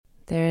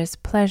There is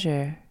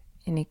pleasure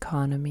in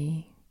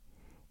economy,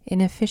 in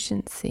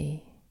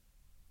efficiency,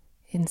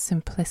 in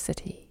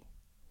simplicity,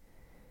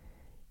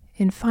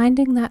 in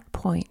finding that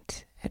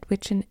point at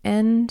which an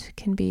end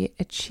can be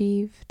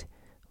achieved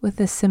with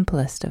the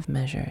simplest of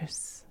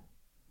measures.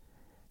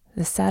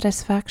 The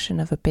satisfaction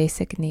of a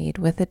basic need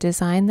with a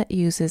design that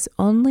uses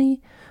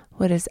only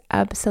what is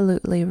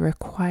absolutely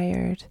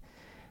required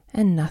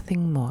and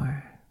nothing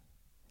more.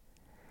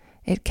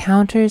 It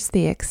counters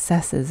the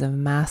excesses of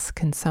mass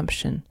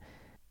consumption.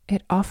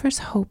 It offers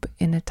hope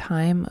in a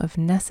time of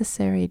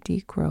necessary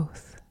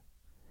degrowth.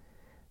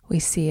 We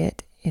see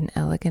it in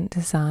elegant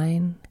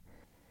design,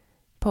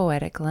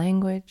 poetic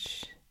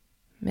language,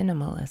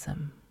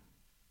 minimalism.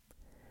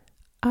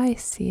 I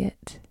see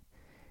it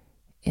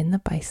in the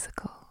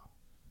bicycle.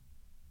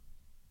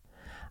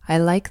 I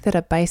like that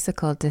a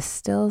bicycle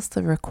distills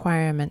the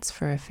requirements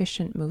for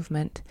efficient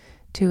movement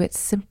to its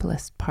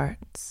simplest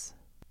parts.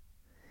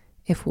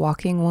 If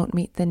walking won't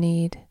meet the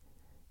need,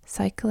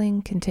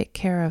 cycling can take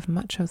care of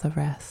much of the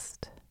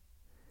rest.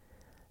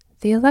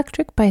 The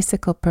electric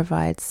bicycle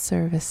provides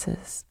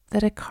services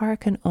that a car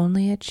can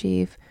only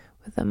achieve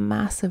with a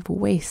massive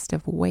waste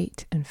of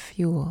weight and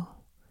fuel.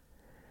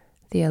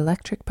 The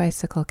electric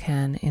bicycle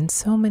can, in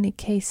so many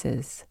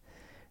cases,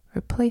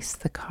 replace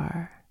the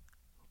car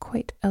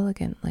quite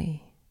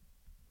elegantly.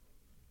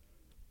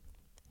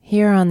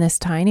 Here on this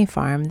tiny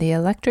farm, the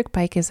electric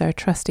bike is our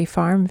trusty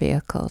farm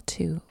vehicle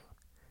too.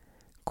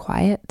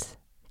 Quiet,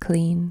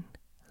 clean,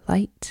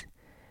 light,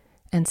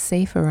 and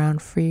safe around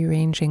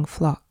free-ranging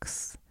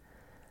flocks.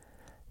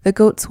 The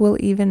goats will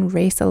even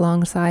race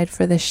alongside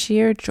for the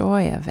sheer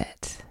joy of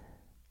it.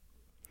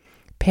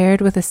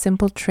 Paired with a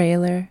simple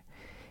trailer,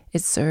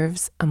 it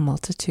serves a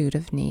multitude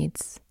of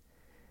needs.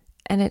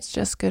 And it's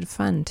just good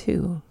fun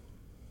too.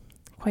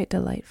 Quite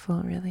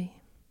delightful,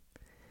 really.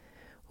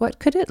 What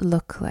could it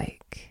look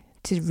like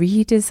to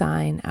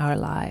redesign our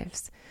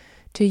lives,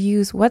 to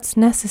use what's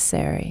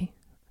necessary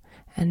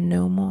and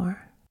no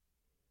more?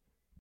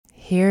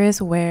 Here is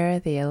where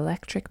the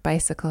electric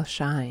bicycle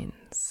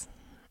shines.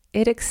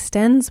 It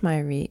extends my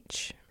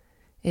reach.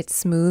 It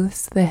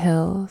smooths the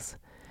hills,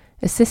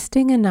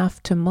 assisting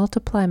enough to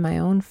multiply my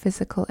own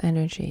physical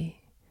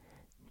energy,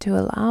 to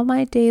allow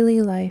my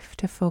daily life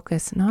to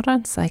focus not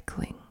on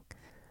cycling,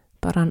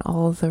 but on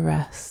all the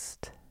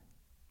rest.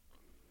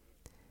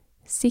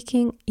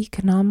 Seeking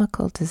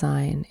economical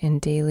design in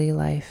daily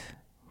life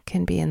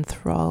can be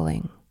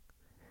enthralling,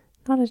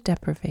 not a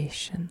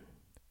deprivation.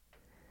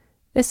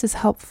 This is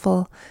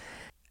helpful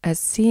as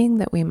seeing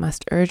that we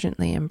must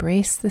urgently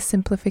embrace the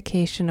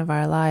simplification of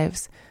our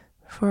lives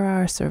for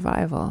our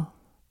survival.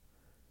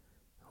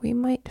 We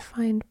might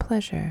find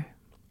pleasure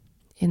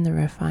in the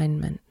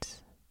refinement.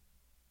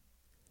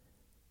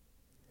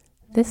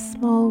 This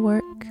small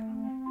work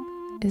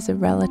is a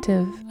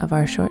relative of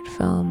our short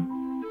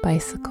film,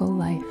 Bicycle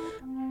Life.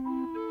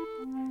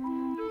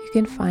 You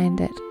can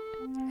find it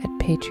at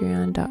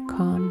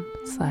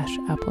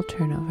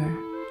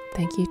patreon.com/appleturnover.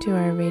 Thank you to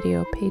our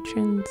radio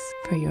patrons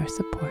for your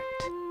support.